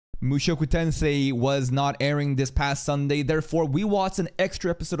Mushoku Tensei was not airing this past Sunday. Therefore, we watched an extra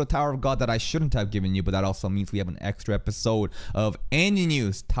episode of Tower of God that I shouldn't have given you, but that also means we have an extra episode of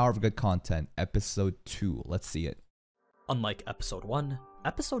AniNews Tower of God content, episode 2. Let's see it. Unlike episode 1,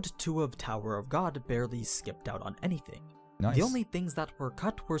 episode 2 of Tower of God barely skipped out on anything. Nice. The only things that were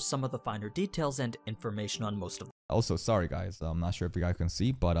cut were some of the finer details and information on most of them. Also, sorry guys, I'm not sure if you guys can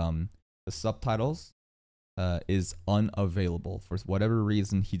see, but the subtitles is unavailable. For whatever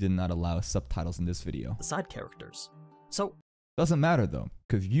reason, he did not allow subtitles in this video. The side characters. So, doesn't matter though,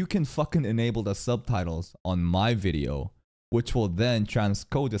 because you can fucking enable the subtitles on my video, which will then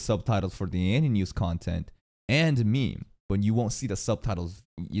transcode the subtitles for the AniNews content and me, but you won't see the subtitles,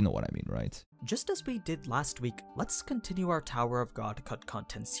 you know what I mean, right? Just as we did last week, let's continue our Tower of God cut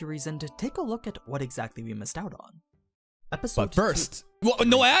content series and take a look at what exactly we missed out on. Episode But first, well,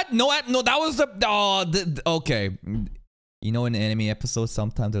 no ad, no, that was okay. You know, in an anime episode,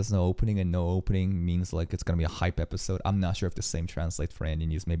 sometimes there's no opening, and no opening means like it's gonna be a hype episode. I'm not sure if the same translates for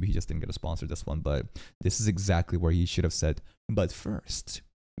AniNews. Maybe he just didn't get a sponsor this one, but this is exactly where he should have said. But first,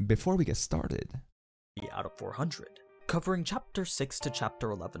 before we get started, out of 400, covering chapter 6 to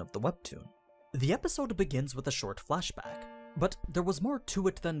chapter 11 of the webtoon. The episode begins with a short flashback, but there was more to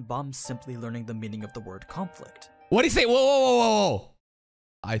it than Bomb simply learning the meaning of the word conflict. What'd he say? Whoa, whoa, whoa, whoa, whoa.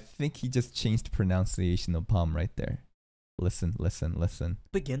 I think he just changed the pronunciation of Palm right there. Listen, listen, listen.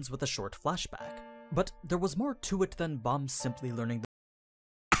 Begins with a short flashback, but there was more to it than Bomb simply learning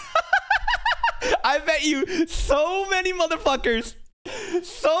the I bet you so many motherfuckers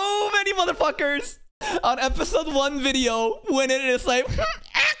on episode 1 video when it is like,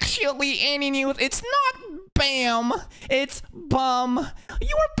 actually, AniNews, it's not Bam, it's Bum.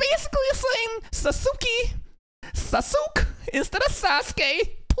 You were basically saying Sasuke instead of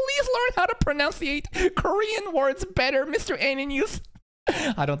Sasuke. Please learn how to pronunciate Korean words better, Mr. AniNews.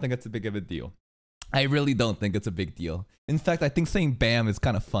 I don't think it's a big of a deal. I really don't think it's a big deal. In fact, I think saying Bam is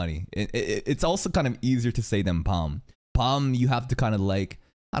kind of funny. It's also kind of easier to say than Bam. Bam, you have to kind of like,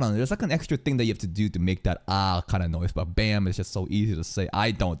 I don't know, there's like an extra thing that you have to do to make that kind of noise, but Bam is just so easy to say.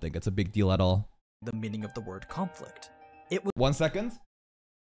 I don't think it's a big deal at all. The meaning of the word conflict. It was 1 second.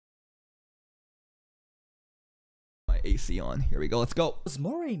 My AC on. Here we go. Let's go.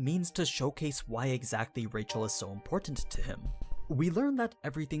 more a means to showcase why exactly Rachel is so important to him. We learn that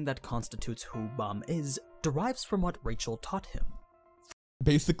everything that constitutes who Bam is derives from what Rachel taught him.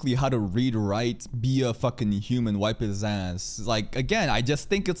 Basically how to read, write, be a fucking human, wipe his ass. Like, again, I just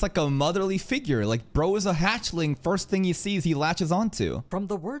think it's like a motherly figure. Like, bro is a hatchling. First thing he sees, he latches onto. From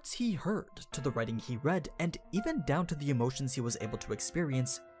the words he heard, to the writing he read, and even down to the emotions he was able to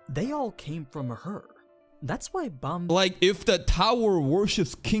experience, they all came from her. That's why Bam... Like, if the tower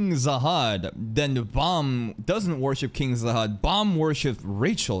worships King Zahad, then Bam doesn't worship King Zahad. Bam worships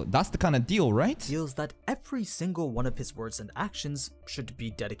Rachel. That's the kind of deal, right? Feels that every single one of his words and actions should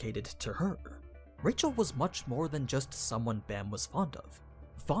be dedicated to her. Rachel was much more than just someone Bam was fond of.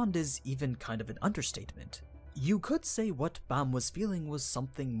 Fond is even kind of an understatement. You could say what Bam was feeling was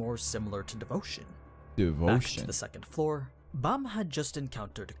something more similar to devotion. Back to the second floor, Bam had just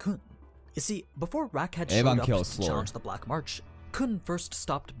encountered Kun. You see, before Rak had showed up to challenge the Black March, Kun first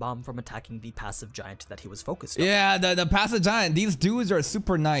stopped Bam from attacking the passive giant that he was focused on. Yeah, the passive giant. These dudes are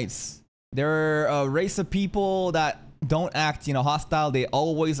super nice. They're a race of people that don't act, you know, hostile. They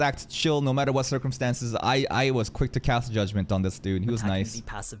always act chill no matter what circumstances. I was quick to cast judgment on this dude. He was nice. The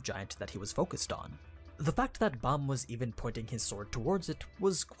passive giant that he was focused on. The fact that Bam was even pointing his sword towards it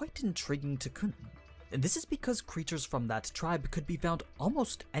was quite intriguing to Kun. And this is because creatures from that tribe could be found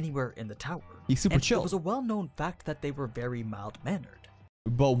almost anywhere in the tower. He's super chill. It was a well-known fact that they were very mild-mannered.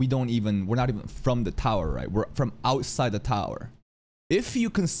 But we're not even from the tower, right? We're from outside the tower. If you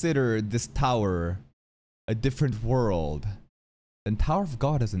consider this tower a different world, then Tower of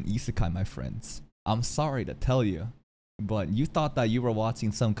God is an isekai, my friends. I'm sorry to tell you, but you thought that you were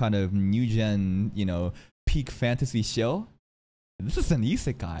watching some kind of new-gen, you know, peak fantasy show? This is an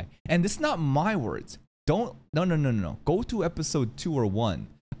isekai, and it's not my words. No. Go to episode 2 or 1.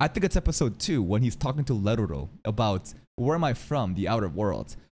 I think it's episode 2 when he's talking to Leruro about where am I from, the outer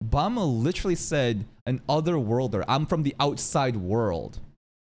world. Bama literally said an other worlder. I'm from the outside world.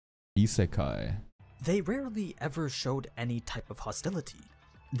 Isekai. They rarely ever showed any type of hostility.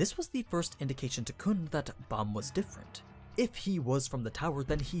 This was the first indication to Kun that Bam was different. If he was from the tower,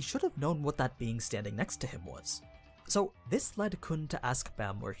 then he should have known what that being standing next to him was. So this led Kun to ask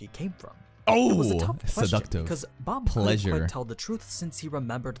Bam where he came from. Oh, it was a tough question seductive. because Bam couldn't quite tell the truth since he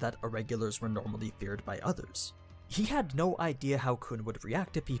remembered that irregulars were normally feared by others. He had no idea how Kun would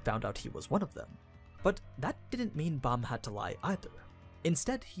react if he found out he was one of them. But that didn't mean Bam had to lie either.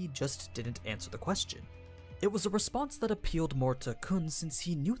 Instead, he just didn't answer the question. It was a response that appealed more to Kun since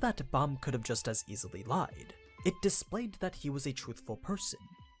he knew that Bam could have just as easily lied. It displayed that he was a truthful person.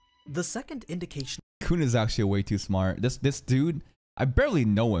 The second indication Kun is actually way too smart. This dude, I barely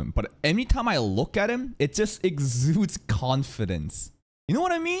know him, but anytime I look at him, it just exudes confidence. You know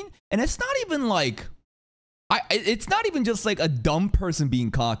what I mean? And it's not even like it's not even just like a dumb person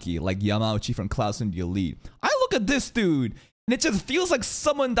being cocky, like Yamauchi from Class in the Elite. I look at this dude, and it just feels like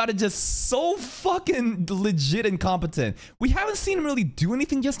someone that is just so fucking legit and competent. We haven't seen him really do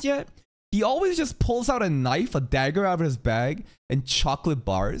anything just yet. He always just pulls out a knife, a dagger out of his bag, and chocolate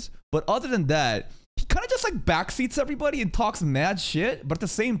bars. But other than that, he kind of just like backseats everybody and talks mad shit. But at the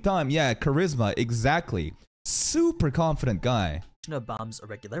same time, yeah, charisma, exactly. Super confident guy. of Bam's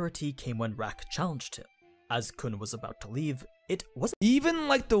irregularity came when Rak challenged him. As Kun was about to leave, it wasn't even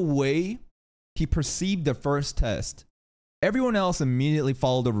like the way he perceived the first test. Everyone else immediately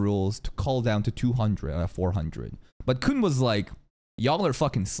followed the rules to call down to 200 out of 400. But Kun was like, y'all are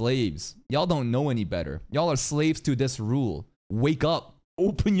fucking slaves. Y'all don't know any better. Y'all are slaves to this rule. Wake up.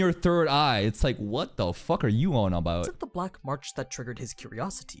 Open your third eye. It's like, what the fuck are you on about? It wasn't the Black March that triggered his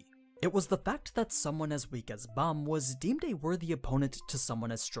curiosity. It was the fact that someone as weak as Bam was deemed a worthy opponent to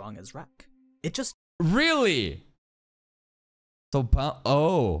someone as strong as Rak. It just... Really? So,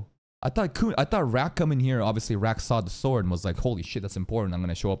 oh. I thought Rak coming here, obviously Rak saw the sword and was like, holy shit, that's important, I'm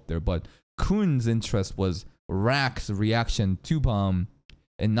gonna show up there. But Kun's interest was Rak's reaction to Bam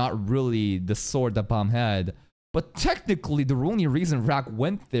and not really the sword that Bam had. But technically, the only reason Rak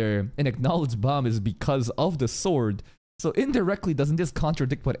went there and acknowledged Bam is because of the sword. So indirectly, doesn't this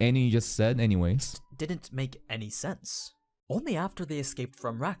contradict what Annie just said anyways? Didn't make any sense. Only after they escaped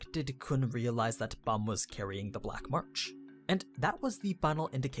from Rak did Kun realize that Bam was carrying the Black March. And that was the final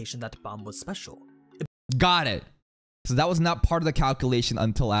indication that Bam was special. Got it. So that was not part of the calculation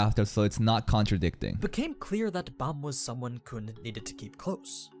until after, so it's not contradicting. It became clear that Bam was someone Kun needed to keep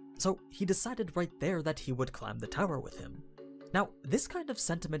close. So he decided right there that he would climb the tower with him. Now, this kind of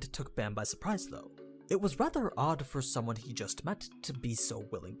sentiment took Bam by surprise though. It was rather odd for someone he just met to be so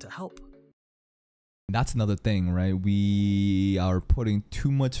willing to help. That's another thing, right? We are putting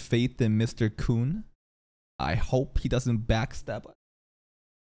too much faith in Mr. Kun. I hope he doesn't backstab us.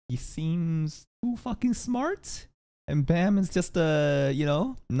 He seems too fucking smart. And Bam is just a, you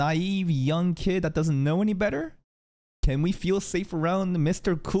know, naive young kid that doesn't know any better. Can we feel safe around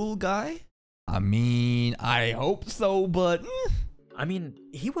Mr. Cool Guy? I mean, I hope so, but... I mean,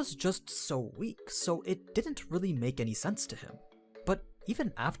 he was just so weak, so it didn't really make any sense to him. But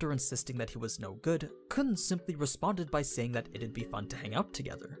even after insisting that he was no good, Kun simply responded by saying that it'd be fun to hang out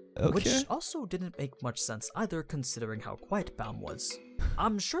together. Okay. Which also didn't make much sense either considering how quiet Bam was.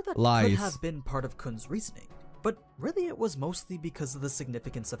 I'm sure that could have been part of Kun's reasoning. But really it was mostly because of the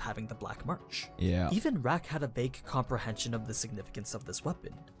significance of having the Black March. Yeah. Even Rak had a vague comprehension of the significance of this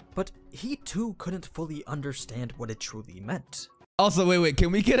weapon, but he too couldn't fully understand what it truly meant. Also, wait,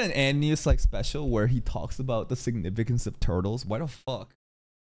 can we get an AniNews like special where he talks about the significance of turtles? Why the fuck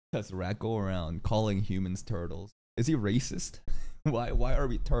does Rak go around calling humans turtles? Is he racist? Why are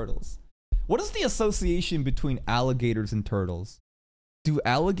we turtles? What is the association between alligators and turtles? Do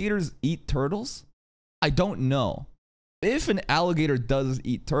alligators eat turtles? I don't know. If an alligator does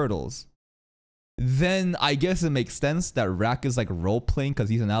eat turtles, then I guess it makes sense that Rak is like role-playing because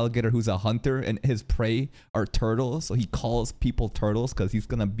he's an alligator who's a hunter and his prey are turtles. So he calls people turtles because he's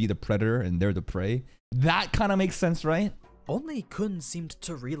gonna be the predator and they're the prey. That kind of makes sense, right? Only Kun seemed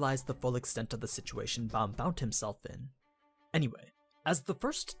to realize the full extent of the situation Bam found himself in. Anyway, as the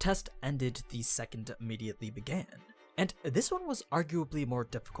first test ended, the second immediately began. And this one was arguably more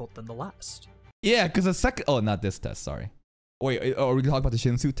difficult than the last. Yeah, because the second... Oh, not this test, sorry. Wait, are we talking about the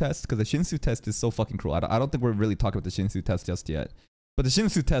Shinsu test? Because the Shinsu test is so fucking cruel. I don't think we're really talking about the Shinsu test just yet. But the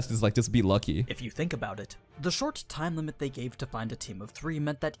Shinsu test is like, just be lucky. If you think about it, the short time limit they gave to find a team of 3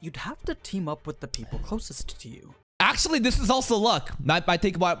 meant that you'd have to team up with the people closest to you. Actually, this is also luck. I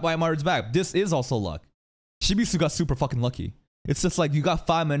take my words back. This is also luck. Shibisu got super fucking lucky. It's just like, you got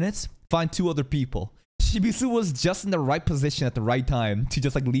 5 minutes, find 2 other people. Shibisu was just in the right position at the right time to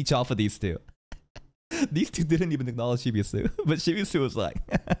just like leech off of these 2. These 2 didn't even acknowledge Shibisu, but Shibisu was like,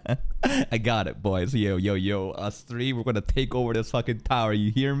 I got it, boys. Yo, us 3, we're gonna take over this fucking tower,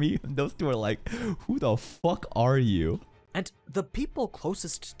 you hear me? And those 2 are like, who the fuck are you? And the people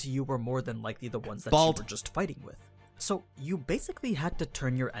closest to you were more than likely the ones that you were just fighting with. So you basically had to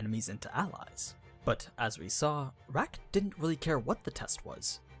turn your enemies into allies. But as we saw, Rak didn't really care what the test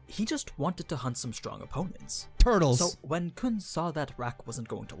was. He just wanted to hunt some strong opponents. Turtles. So when Kun saw that Rak wasn't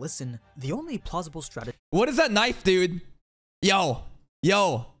going to listen, the only plausible strategy... What is that knife, dude? Yo,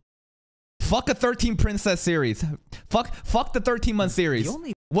 Yo, fuck a 13 princess series. Fuck the 13-month series.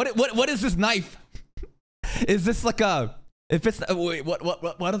 What is this knife? Is this like a... If it's... wait,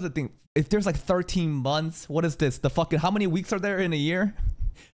 what is the thing? If there's like 13 months, what is this? The fucking... How many weeks are there in a year?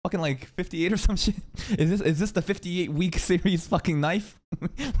 Fucking like 58 or some shit? Is this the 58-week series fucking knife?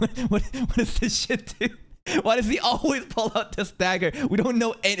 what does this shit do? Why does he always pull out this dagger? We don't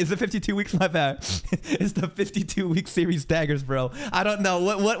know. Is it 52 weeks? My bad. It's the 52-week series daggers, bro. I don't know.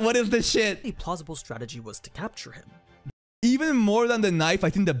 What is this shit? A plausible strategy was to capture him. Even more than the knife,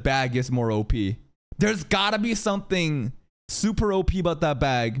 I think the bag is more OP. There's gotta be something super OP about that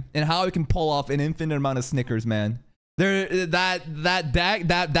bag and how it can pull off an infinite amount of Snickers, man. That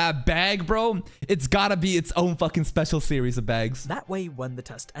bag, bro, it's gotta be its own fucking special series of bags. That way, when the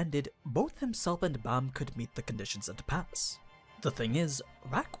test ended, both himself and Bam could meet the conditions and pass. The thing is,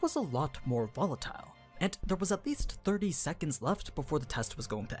 Rak was a lot more volatile, and there was at least 30 seconds left before the test was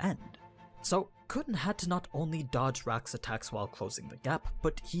going to end. So, Kun had to not only dodge Rak's attacks while closing the gap,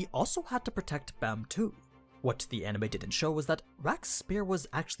 but he also had to protect Bam too. What the anime didn't show was that Rak's spear was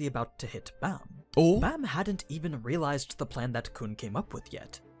actually about to hit Bam. Oh? Bam hadn't even realized the plan that Kun came up with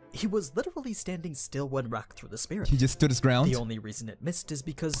yet. He was literally standing still when Rak threw the spear. He just stood his ground? The only reason it missed is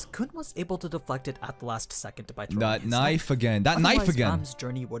because Kun was able to deflect it at the last second by throwing that his knife again. That Otherwise, knife again. Bam's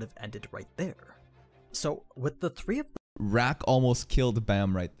journey would have ended right there. So, with the three of Rak almost killed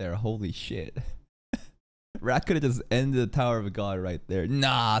Bam right there. Holy shit. Rak could have just ended the Tower of God right there.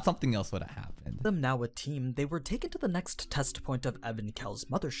 Nah, something else would have happened. them now a team, they were taken to the next test point of Evankel's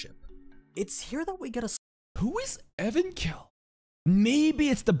mothership. It's here that we get a... Who is Evankel? Maybe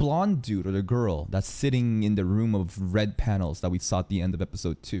it's the blonde dude or the girl that's sitting in the room of red panels that we saw at the end of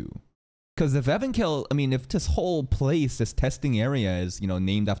episode 2. Because if Evankel, I mean, if this whole place, this testing area is, you know,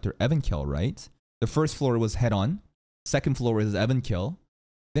 named after Evankel, right? The first floor was head-on. Second floor is Evankel.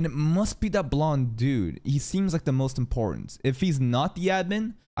 Then it must be that blonde dude. He seems like the most important. If he's not the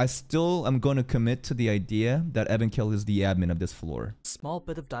admin, I still am going to commit to the idea that Evankel is the admin of this floor. Small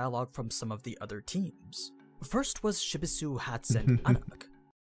bit of dialogue from some of the other teams. First was Shibisu, Hats, and Anak.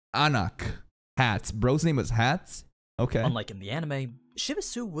 Anak. Hats. Bro's name was Hats? Okay. Unlike in the anime,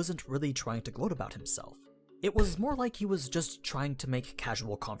 Shibisu wasn't really trying to gloat about himself. It was more like he was just trying to make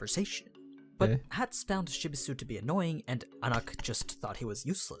casual conversation. But Hats found Shibisu to be annoying, and Anak just thought he was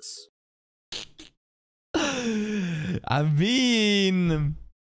useless. I mean,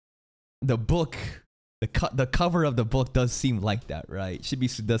 the book, the cover of the book does seem like that, right?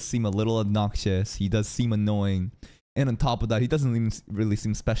 Shibisu does seem a little obnoxious. He does seem annoying. And on top of that, he doesn't even really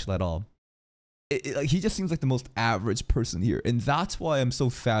seem special at all. He just seems like the most average person here. And that's why I'm so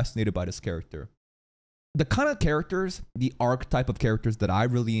fascinated by this character. The kind of characters, the archetype of characters that I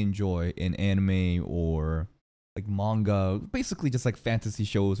really enjoy in anime or like manga, basically just like fantasy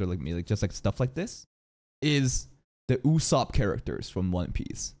shows or like just like stuff like this, is the Usopp characters from One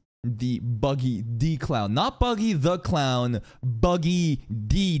Piece. The Buggy D Clown, not Buggy the Clown, Buggy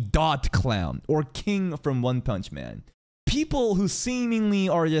D Dot Clown, or King from One Punch Man. People who seemingly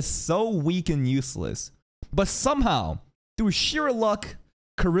are just so weak and useless, but somehow, through sheer luck,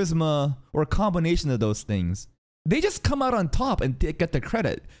 charisma, or a combination of those things, they just come out on top and get the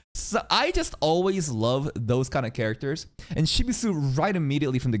credit. So I just always love those kind of characters, and Shibisu right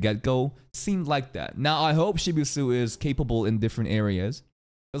immediately from the get-go seemed like that. Now I hope Shibisu is capable in different areas.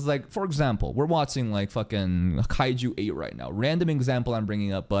 Because like, for example, we're watching like fucking Kaiju 8 right now. Random example I'm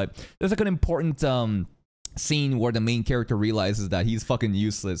bringing up, but there's like an important scene where the main character realizes that he's fucking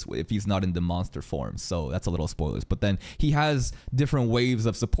useless if he's not in the monster form. So that's a little spoilers. But then he has different waves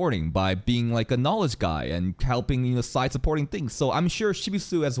of supporting by being like a knowledge guy and helping, you know, side supporting things. So I'm sure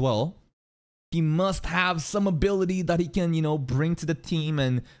Shibisu as well, he must have some ability that he can, you know, bring to the team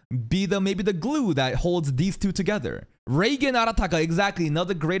and be maybe the glue that holds these two together. Reigen Arataka, exactly,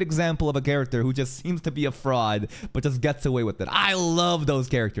 another great example of a character who just seems to be a fraud, but just gets away with it. I love those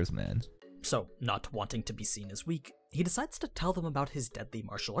characters, man. So, not wanting to be seen as weak, he decides to tell them about his deadly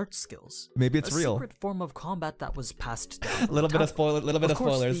martial arts skills. Maybe it's real. A secret form of combat that was passed down. Little bit of spoilers. Of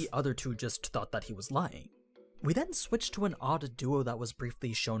course, the other two just thought that he was lying. We then switched to an odd duo that was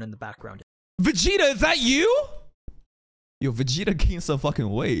briefly shown in the background. Vegeta, is that you? Yo, Vegeta gained some fucking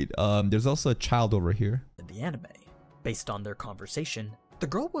weight. There's also a child over here. In the anime. Based on their conversation, the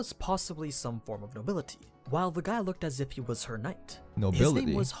girl was possibly some form of nobility, while the guy looked as if he was her knight. Nobility? His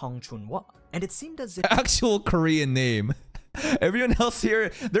name was Hong Chun-Hwa, and it seemed as if... Actual Korean name. Everyone else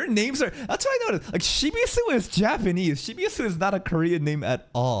here, their names are... That's what I noticed. Like, Shibisu is Japanese. Shibisu is not a Korean name at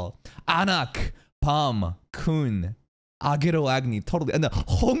all. Anak, Pam, Kun. Agero Agni, totally. And the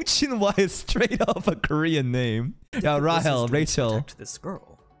Hong Chin-hwa is straight up a Korean name. Yeah, Rahel, Rachel. Protect this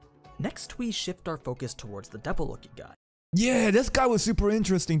girl. Next, we shift our focus towards the devil-looking guy. Yeah, this guy was super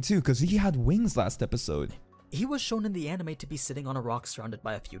interesting too, because he had wings last episode. He was shown in the anime to be sitting on a rock surrounded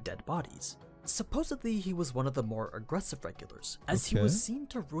by a few dead bodies. Supposedly, he was one of the more aggressive regulars, as he was seen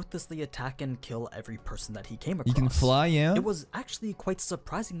to ruthlessly attack and kill every person that he came across. He can fly, yeah? It was actually quite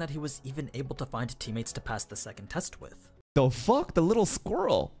surprising that he was even able to find teammates to pass the second test with. The fuck? The little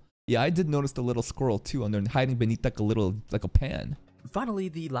squirrel. Yeah, I did notice the little squirrel too, and they're hiding beneath like a little, like a pan. Finally,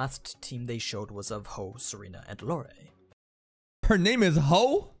 the last team they showed was of Ho, Serena, and Lore. Her name is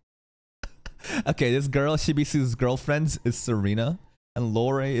Ho? Okay, this girl, Shibisu's girlfriend, is Serena, and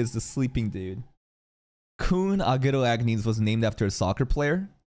Lore is the sleeping dude. Kun Agero Agnes was named after a soccer player.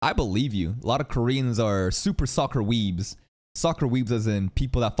 I believe you. A lot of Koreans are super soccer weebs. Soccer weebs as in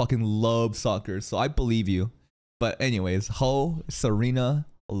people that fucking love soccer, so I believe you. But anyways, Ho, Serena,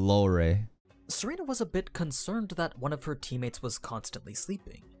 Lore. Serena was a bit concerned that one of her teammates was constantly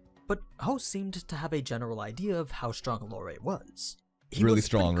sleeping, but Ho seemed to have a general idea of how strong Lore was. He really was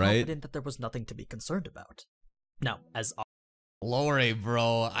strong, pretty right? confident that there was nothing to be concerned about. Now, as Lore,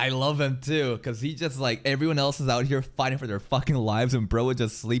 bro, I love him too, because he just like, everyone else is out here fighting for their fucking lives, and bro is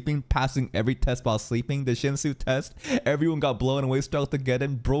just sleeping, passing every test while sleeping. The Shinsu test, everyone got blown away, struggled to get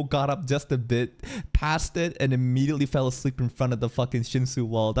in. Bro got up just a bit, passed it, and immediately fell asleep in front of the fucking Shinsu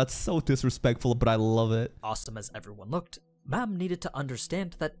wall. That's so disrespectful, but I love it. awesome as everyone looked, Mam needed to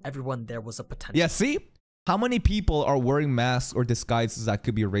understand that everyone there was a potential. Yeah, see? How many people are wearing masks or disguises that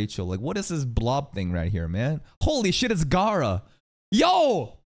could be Rachel? Like, what is this blob thing right here, man? Holy shit, it's Gara.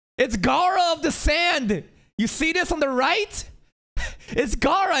 Yo! It's Gara of the sand! You see this on the right? It's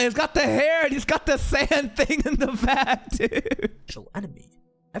Gara. He's got the hair and he's got the sand thing in the back, dude. Enemy.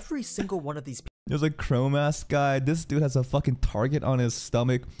 Every single one of these people. There's a Chromask guy. This dude has a fucking target on his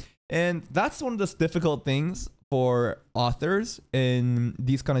stomach. And that's one of the difficult things for authors in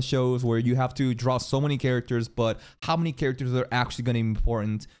these kind of shows, where you have to draw so many characters, but how many characters are actually going to be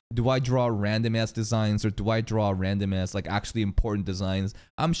important? Do I draw random ass designs, or do I draw random ass like actually important designs?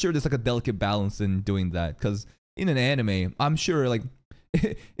 I'm sure there's like a delicate balance in doing that, because in an anime, I'm sure like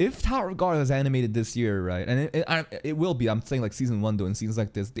if Tower of God was animated this year, right, and it will be, I'm saying like season 1 doing scenes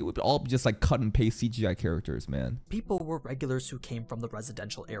like this, they would all be just like cut and paste CGI characters, man. People were regulars who came from the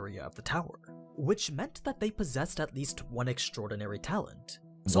residential area of the tower, which meant that they possessed at least one extraordinary talent.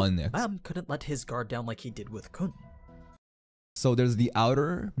 So Mam couldn't let his guard down like he did with Kun. So there's the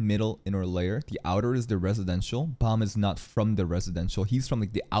outer, middle, inner layer. The outer is the residential. Bam is not from the residential. He's from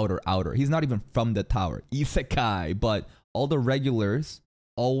like the outer. He's not even from the tower. Isekai. But all the regulars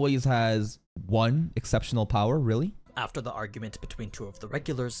always has one exceptional power, really? After the argument between two of the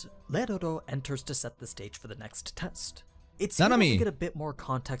regulars, Leroro enters to set the stage for the next test. It's here to get a bit more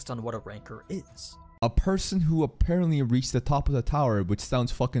context on what a ranker is. A person who apparently reached the top of the tower, which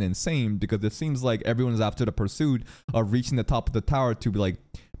sounds fucking insane, because it seems like everyone's after the pursuit of reaching the top of the tower to like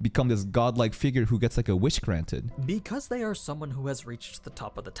become this godlike figure who gets like a wish granted. Because they are someone who has reached the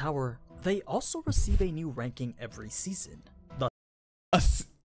top of the tower, they also receive a new ranking every season.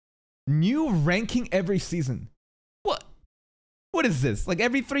 New ranking every season? What is this? Like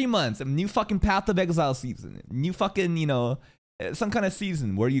every 3 months, a new fucking Path of Exile season, new fucking, you know, some kind of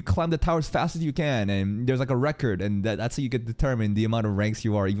season where you climb the tower as fast as you can, and there's like a record, and that's how you get determined the amount of ranks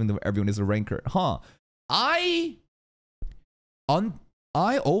you are, even though everyone is a ranker. I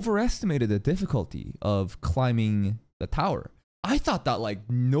overestimated the difficulty of climbing the tower. I thought that like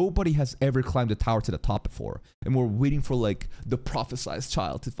nobody has ever climbed a tower to the top before, and we're waiting for like the prophesized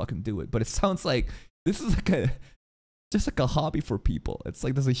child to fucking do it. But it sounds like this is like just like a hobby for people. It's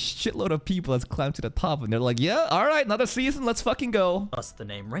like there's a shitload of people that's climbed to the top, and they're like, yeah, all right, another season, let's fucking go. Thus the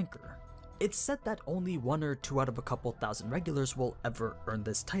name ranker. It's said that only 1 or 2 out of a couple thousand regulars will ever earn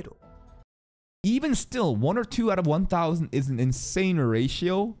this title. Even still, 1 or 2 out of 1,000 is an insane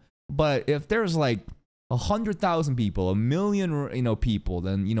ratio. But if there's like 100,000 people, 1 million, you know, people,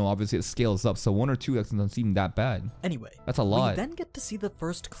 then, you know, obviously it scales up. So 1 or 2 doesn't seem that bad. Anyway, that's a lot. We then get to see the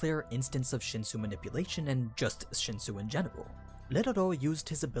first clear instance of Shinsu manipulation, and just Shinsu in general. Leroro used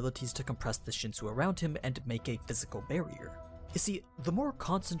his abilities to compress the Shinsu around him and make a physical barrier. You see, the more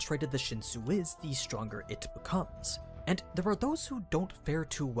concentrated the Shinsu is, the stronger it becomes. And there are those who don't fare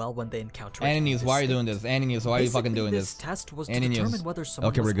too well when they encounter AniNews, why are you doing this? AniNews, why are you fucking doing this? This test was to determine whether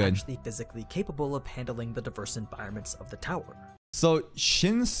someone was actually physically capable of handling the diverse environments of the tower. So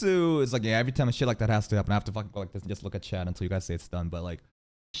Shinsu is like, yeah, every time a shit like that has to happen, I have to fucking go like this and just look at chat until you guys say it's done. But like,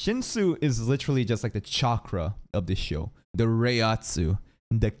 Shinsu is literally just like the chakra of this show. The Reiatsu,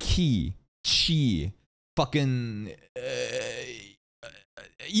 the ki, chi, fucking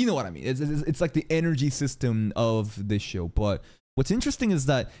you know what I mean. It's like the energy system of this show. But what's interesting is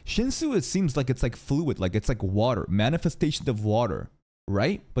that Shinsu, it seems like it's like fluid, like it's like water, manifestation of water,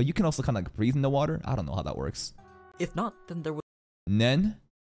 right? But you can also kind of like breathe in the water. I don't know how that works. If not, then there was Nen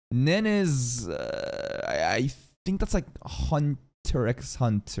is I think that's like Hunter x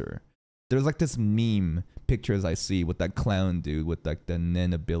Hunter. There's like this meme pictures I see with that clown dude with like the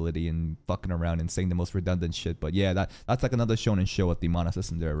Nen ability and fucking around and saying the most redundant shit. But yeah, that's like another shonen show with the mana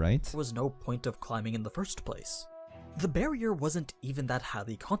system there, right? There was no point of climbing in the first place. The barrier wasn't even that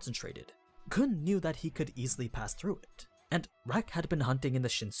highly concentrated. Kun knew that he could easily pass through it, and Rak had been hunting in the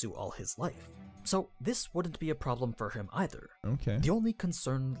Shinsu all his life, so this wouldn't be a problem for him either. Okay. The only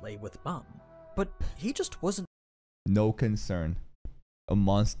concern lay with Bam, but he just wasn't. No concern. A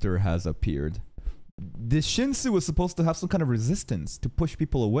monster has appeared. This Shinsu was supposed to have some kind of resistance to push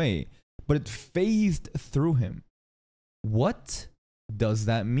people away, but it phased through him. What does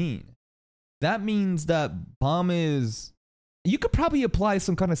that mean? That means that Bam is... You could probably apply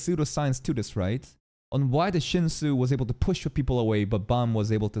some kind of pseudoscience to this, right? On why the Shinsu was able to push people away, but Bam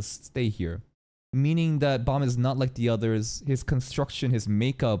was able to stay here. Meaning that Bam is not like the others. His construction, his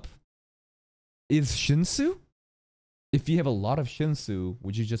makeup is Shinsu? If you have a lot of Shinsu,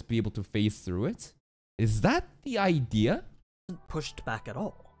 would you just be able to phase through it? Is that the idea? Pushed back at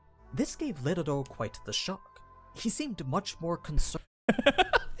all. This gave Ledodo quite the shock. He seemed much more concerned.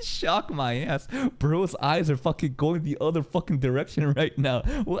 Shock my ass. Bro's eyes are fucking going the other fucking direction right now.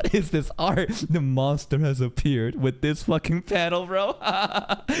 What is this art? The monster has appeared with this fucking panel, bro.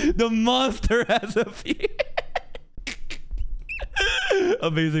 The monster has appeared.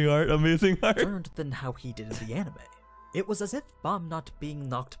 Amazing art, amazing art. Than how he did in the anime. It was as if Bam not being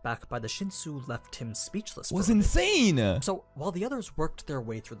knocked back by the Shinsu left him speechless. Was insane. So while the others worked their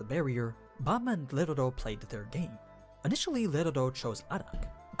way through the barrier, Bam and Ledodo played their game. Initially, Ledodo chose Arak,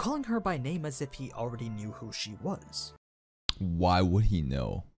 calling her by name as if he already knew who she was. Why would he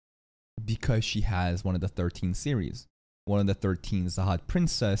know? Because she has one of the 13 series. One of the 13 Zahad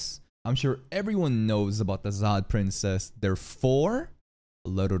Princess. I'm sure everyone knows about the Zahad Princess. Therefore,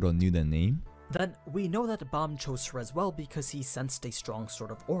 Ledodo knew the name. Then we know that Bam chose her as well because he sensed a strong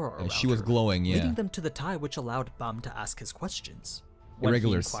sort of aura around she was her, glowing, yeah. leading them to the tie which allowed Bam to ask his questions. When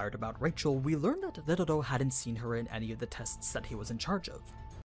Irregulars. he inquired about Rachel, we learned that Ledodo hadn't seen her in any of the tests that he was in charge of.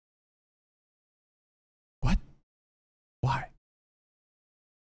 What? Why?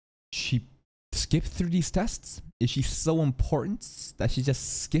 She skipped through these tests? Is she so important that she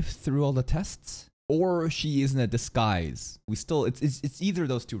just skipped through all the tests? Or she is in a disguise? It's either of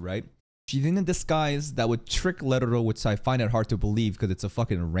those two, right? She's in a disguise that would trick Ledodo, which I find it hard to believe because it's a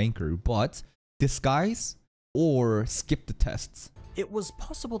fucking ranker, but disguise or skip the tests. It was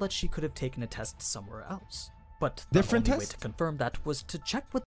possible that she could have taken a test somewhere else, but the different only way test? to confirm that was to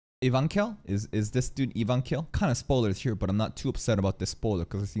check with Ivankel? Is this dude Ivankel? Kind of spoilers here, but I'm not too upset about this spoiler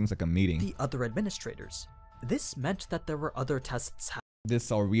because it seems like a meeting. the other administrators. This meant that there were other tests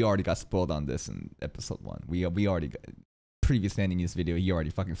We already got spoiled on this in episode 1. We already got... Previous AniNews video, he already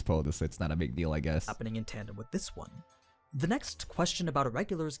fucking spoiled this, so it's not a big deal, I guess. happening in tandem with this one. The next question about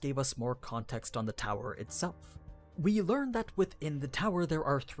irregulars gave us more context on the tower itself. We learned that within the tower there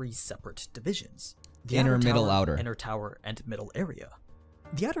are 3 separate divisions. The Inner, outer middle, tower, outer. Inner tower, and middle area.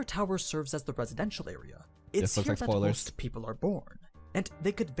 The outer tower serves as the residential area. It's This looks here like that spoilers. most people are born, and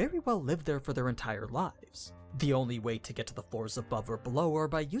they could very well live there for their entire lives. The only way to get to the floors above or below are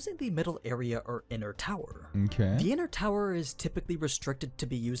by using the middle area or inner tower. Okay. The inner tower is typically restricted to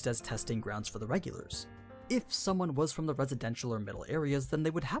be used as testing grounds for the regulars. If someone was from the residential or middle areas, then they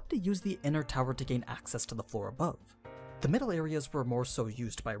would have to use the inner tower to gain access to the floor above. The middle areas were more so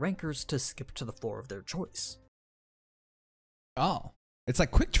used by rankers to skip to the floor of their choice. Oh. It's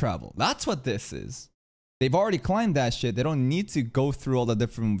like quick travel. That's what this is. They've already climbed that shit. They don't need to go through all the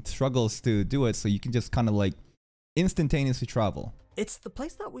different struggles to do it, so you can just kind of like instantaneously travel. It's the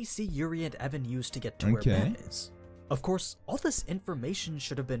place that we see Yuri and Evan use to get to where Ben is. Of course, all this information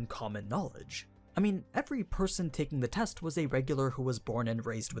should have been common knowledge. I mean, every person taking the test was a regular who was born and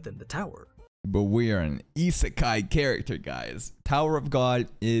raised within the tower. But we are an isekai character, guys. Tower of God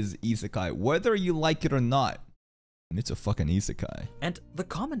is isekai, whether you like it or not. And it's a fucking isekai. And the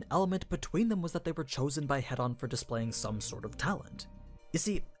common element between them was that they were chosen by Head-On for displaying some sort of talent. You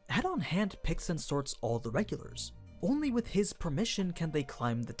see, Head-On hand-picks and sorts all the regulars. Only with his permission can they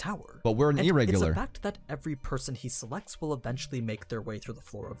climb the tower. But we're an irregular. It's a fact that every person he selects will eventually make their way through the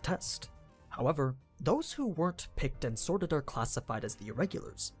floor of test. However, those who weren't picked and sorted are classified as the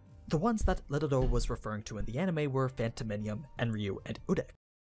irregulars. The ones that Ledodo was referring to in the anime were Phantominium, Enryu, and Udek.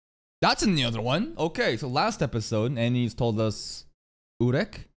 That's in the other one. Okay, so last episode, Annie's told us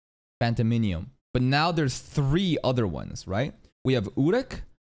Urek, Phantominium. But now there's 3 other ones, right? We have Urek,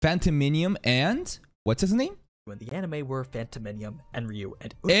 Phantominium, and what's his name? In the anime were Phantominium, Enryu,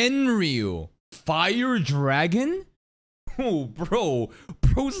 and Urek. Enryu. Fire Dragon? Oh, bro.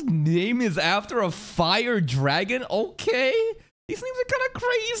 Bro's name is after a fire dragon? Okay. These names are kind of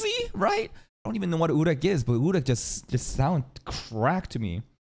crazy, right? I don't even know what Urek is, but Urek just sound crack to me.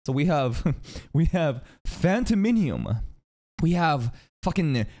 So we have Phantominium. We have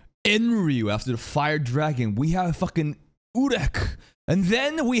fucking Enryu after the fire dragon. We have fucking Urek. And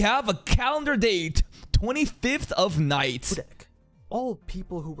then we have a calendar date, 25th of night. Urek. All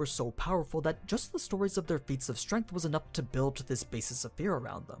people who were so powerful that just the stories of their feats of strength was enough to build this basis of fear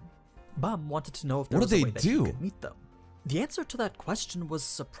around them. Bam wanted to know if there was a way that he could meet them. The answer to that question was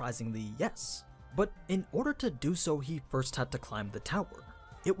surprisingly yes. But in order to do so, he first had to climb the tower.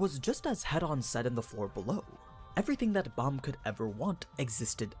 It was just as head-on said in the floor below. Everything that Bam could ever want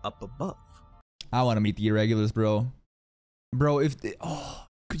existed up above. I want to meet the irregulars, bro. Bro, if they,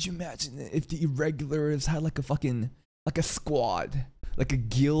 could you imagine if the irregulars had like a fucking, like a squad, like a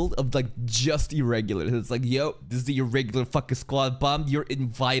guild of like just irregulars. It's like, yo, this is the irregular fucking squad. Bam, you're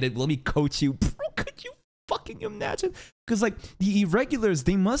invited. Let me coach you. Bro, could you fucking imagine? Because like the irregulars,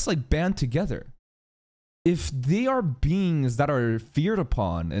 they must like band together. If they are beings that are feared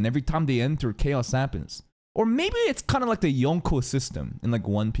upon and every time they enter, chaos happens. Or maybe it's kind of like the Yonko system in like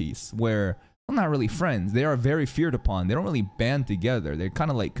One Piece where they're not really friends. They are very feared upon. They don't really band together. They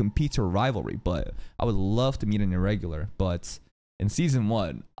kind of like compete or rivalry. But I would love to meet an irregular. But in season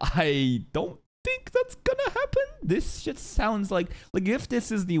 1, I don't think that's gonna happen. This shit sounds like if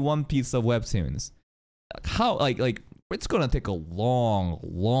this is the One Piece of webtoons, how like it's gonna take a long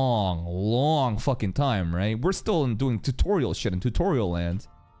fucking time, right? We're still doing tutorial shit in tutorial land.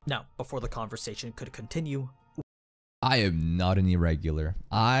 Now, before the conversation could continue, I am not an irregular.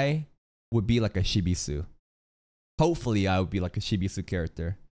 I would be like a Shibisu. Hopefully, I would be like a Shibisu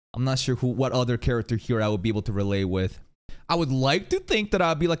character. I'm not sure what other character here I would be able to relate with. I would like to think that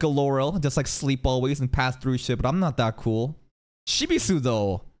I'd be like a Laurel, just like sleep always and pass through shit, but I'm not that cool. Shibisu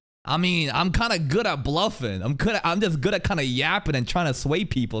though, I mean, I'm kind of good at bluffing. I'm just good at kind of yapping and trying to sway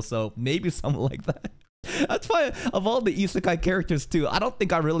people, so maybe something like that. That's why of all the isekai characters too, I don't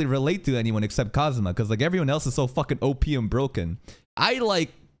think I really relate to anyone except Kazuma, because like everyone else is so fucking OP and broken. I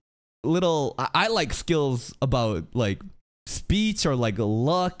like skills about like speech or like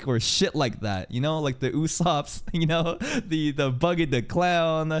luck or shit like that, you know, like the Usops, you know, the Buggy the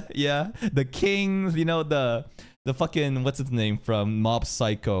Clown, yeah, the Kings, you know, the fucking, what's his name from Mob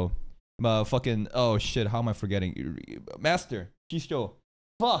Psycho, fucking, oh shit, how am I forgetting? Master Chisho,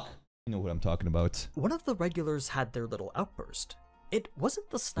 fuck. You know what I'm talking about. One of the regulars had their little outburst. It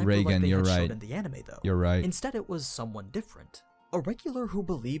wasn't the sniper Reagan, like they had right. shown in the anime though. You're right. Instead it was someone different. A regular who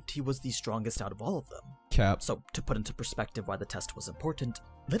believed he was the strongest out of all of them. Cap. So, to put into perspective why the test was important,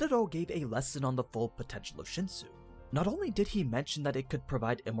 Littero gave a lesson on the full potential of Shinsu. Not only did he mention that it could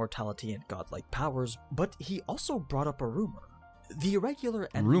provide immortality and godlike powers, but he also brought up a rumor. The irregular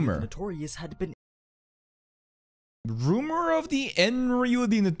Enryu the Notorious had been... Rumor of the Enryu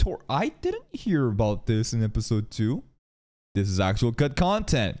the Notorious. I didn't hear about this in episode 2. This is actual cut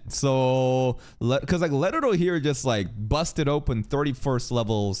content. So, because like Littero here just like busted open 31st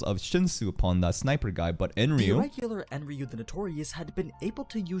levels of Shinsu upon that sniper guy, but Enryu... The irregular Enryu the Notorious had been able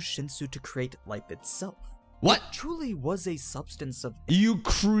to use Shinsu to create life itself. What? It truly was a substance of... You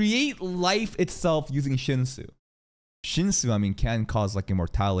create life itself using Shinsu. Shinsu, I mean, can cause like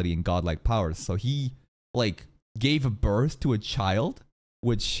immortality and godlike powers. So he like gave birth to a child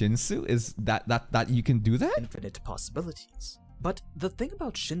with Shinsu? Is that you can do that? Infinite possibilities. But the thing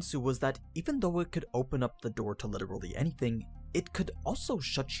about Shinsu was that even though it could open up the door to literally anything, it could also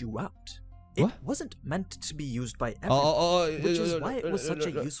shut you out. It wasn't meant to be used by everyone, which is why it was such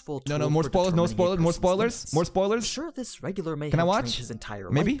a useful tool. No, more spoilers, more spoilers. Sure, this regular may have changed his entire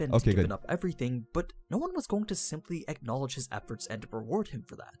life and given up everything, but no one was going to simply acknowledge his efforts and reward him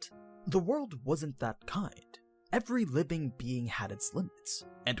for that. The world wasn't that kind. Every living being had its limits,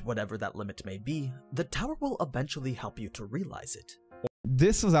 and whatever that limit may be, the tower will eventually help you to realize it.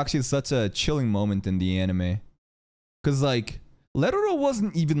 This was actually such a chilling moment in the anime. Because, like, Littero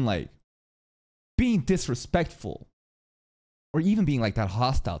wasn't even, like, being disrespectful. Or even being, like, that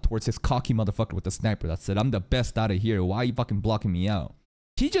hostile towards his cocky motherfucker with the sniper that said, I'm the best out of here, why are you fucking blocking me out?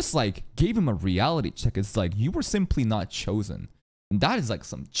 He just, like, gave him a reality check. It's like, you were simply not chosen. And that is, like,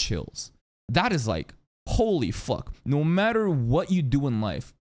 some chills. That is, like... Holy fuck. No matter what you do in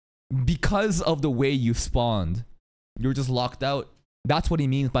life, because of the way you spawned, you're just locked out. That's what he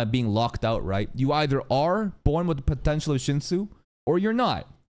means by being locked out, right? You either are born with the potential of Shinsu or you're not.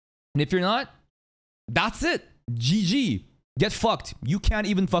 And if you're not, that's it. GG. Get fucked. You can't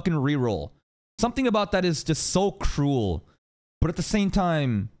even fucking reroll. Something about that is just so cruel, but at the same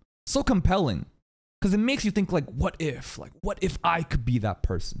time, so compelling. Because it makes you think like, what if? Like, what if I could be that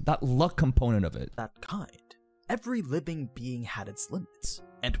person? That luck component of it. That kind. Every living being had its limits,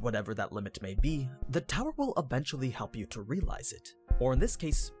 and whatever that limit may be, the tower will eventually help you to realize it. Or in this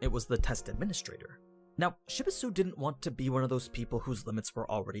case, it was the test administrator. Now, Shibisu didn't want to be one of those people whose limits were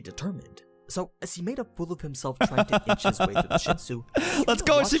already determined. So, as he made a fool of himself trying to inch his way through the Shinsu, let's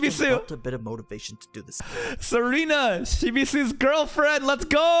go, Shibisu! Felt a bit of motivation to do this. Serena, Shibisu's girlfriend, let's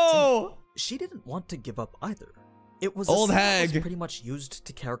go! She didn't want to give up either. It was old hag. That was pretty much used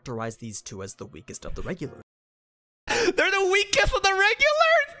to characterize these two as the weakest of the regulars. They're the weakest of the regulars?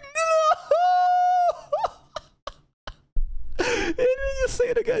 No! You say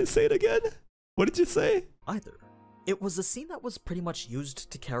it again, say it again. What did you say? Either. It was a scene that was pretty much used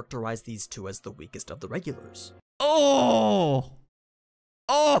to characterize these two as the weakest of the regulars. Oh!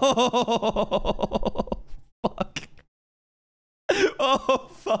 Oh! Fuck. Oh,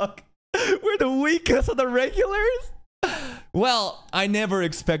 fuck. We're the weakest of the regulars? Well, I never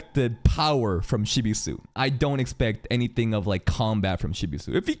expected power from Shibisu. I don't expect anything of like combat from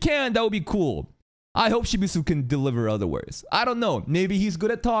Shibisu. If he can, that would be cool. I hope Shibisu can deliver otherwise. I don't know. Maybe he's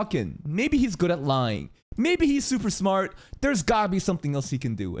good at talking. Maybe he's good at lying. Maybe he's super smart. There's gotta be something else he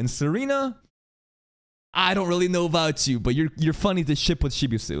can do. And Serena, I don't really know about you, but you're funny to ship with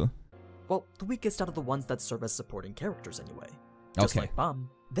Shibisu. Well, the weakest out of the ones that serve as supporting characters anyway. Just like Bam,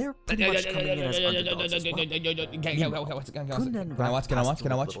 they're pretty much coming in as underdogs as well. Kun and Rat passed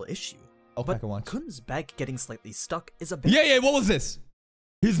through a little issue. Okay, but Kun's bag getting slightly stuck is a bit... Yeah, what was this?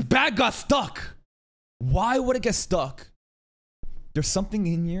 His bag got stuck. Why would it get stuck? There's something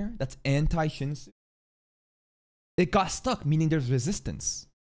in here that's anti-Shinsu. It got stuck, meaning there's resistance.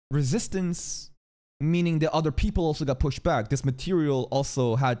 Resistance, meaning that other people also got pushed back. This material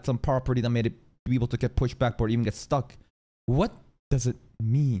also had some property that made it be able to get pushed back or even get stuck. What does it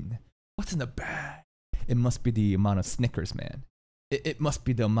mean? What's in the bag? It must be the amount of Snickers, man. It must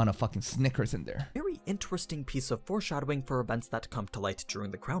be the amount of fucking Snickers in there. Very interesting piece of foreshadowing for events that come to light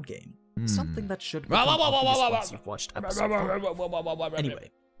during the Crown Game. Something that should become obvious once you've watched episode 4. Anyway,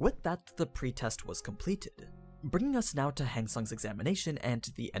 with that, the pre-test was completed, bringing us now to Hang Sung's examination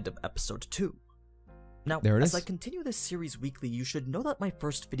and the end of episode 2. Now, as I continue this series weekly, you should know that my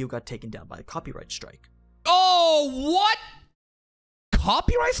first video got taken down by a copyright strike. Oh, what?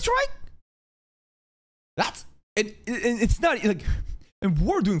 Copyright strike? That's... it's not like... And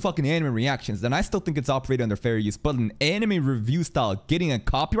we're doing fucking anime reactions, then I still think it's operated under fair use, but an anime review style getting a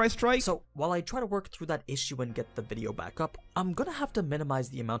copyright strike? So, while I try to work through that issue and get the video back up, I'm gonna have to minimize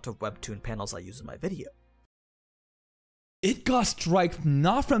the amount of webtoon panels I use in my video. It got striked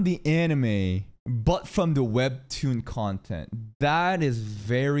not from the anime, but from the webtoon content. That is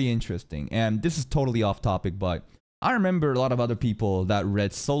very interesting, and this is totally off topic, but I remember a lot of other people that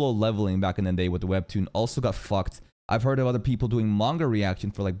read Solo Leveling back in the day with the webtoon also got fucked. I've heard of other people doing manga reaction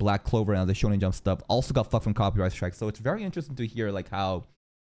for like Black Clover and other Shonen Jump stuff also got fucked from copyright strike. So it's very interesting to hear like how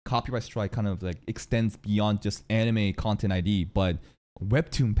copyright strike kind of like extends beyond just anime content ID, but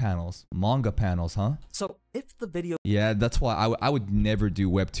webtoon panels, manga panels, huh? So if the video... Yeah, that's why I would never do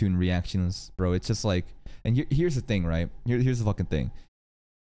webtoon reactions, bro. It's just like... And here's the thing, right? Here's the fucking thing.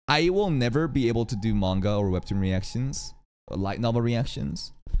 I will never be able to do manga or webtoon reactions, or light novel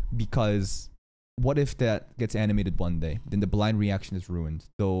reactions, because... what if that gets animated one day? Then the blind reaction is ruined.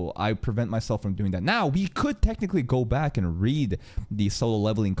 So I prevent myself from doing that. Now, we could technically go back and read the Solo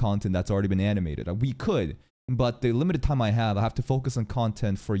Leveling content that's already been animated. We could. But the limited time I have to focus on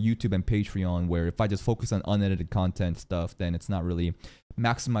content for YouTube and Patreon, where if I just focus on unedited content stuff, then it's not really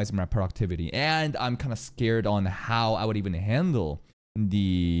maximizing my productivity. And I'm kind of scared on how I would even handle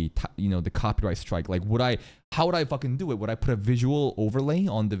the copyright strike. Like, how would I fucking do it? Would I put a visual overlay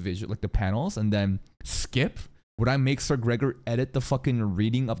on the visual, like the panels, and then skip? Would I make Sir Gregor edit the fucking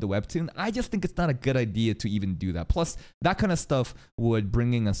reading of the webtoon? I just think it's not a good idea to even do that. Plus, that kind of stuff would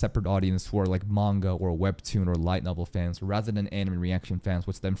bring in a separate audience who are like manga or webtoon or light novel fans rather than anime reaction fans,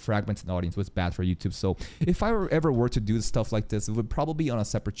 which then fragments an audience, which is bad for YouTube. So if I ever were to do stuff like this, it would probably be on a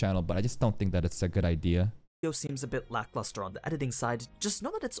separate channel, but I just don't think that it's a good idea. Video seems a bit lackluster on the editing side. Just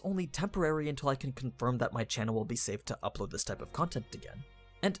know that it's only temporary until I can confirm that my channel will be safe to upload this type of content again.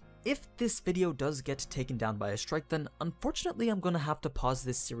 And if this video does get taken down by a strike, then unfortunately I'm gonna have to pause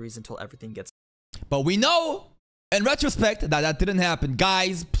this series until everything gets... But we know, in retrospect, that didn't happen.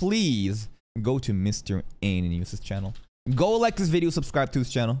 Guys, please go to Mr. AniNews' channel. Go like this video, subscribe to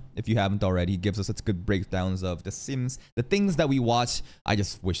his channel if you haven't already. He gives us such good breakdowns of the Sims, the things that we watch. I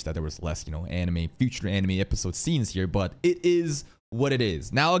just wish that there was less, you know, future anime episode scenes here, but it is what it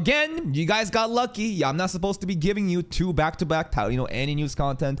is. Now, again, you guys got lucky. Yeah, I'm not supposed to be giving you 2 back-to-back, you know, AniNews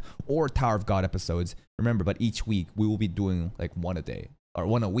content or Tower of God episodes. Remember, but each week we will be doing like 1 a day or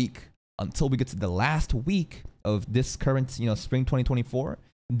 1 a week until we get to the last week of this current, you know, spring 2024.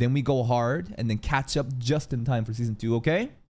 Then we go hard and then catch up just in time for season 2, okay?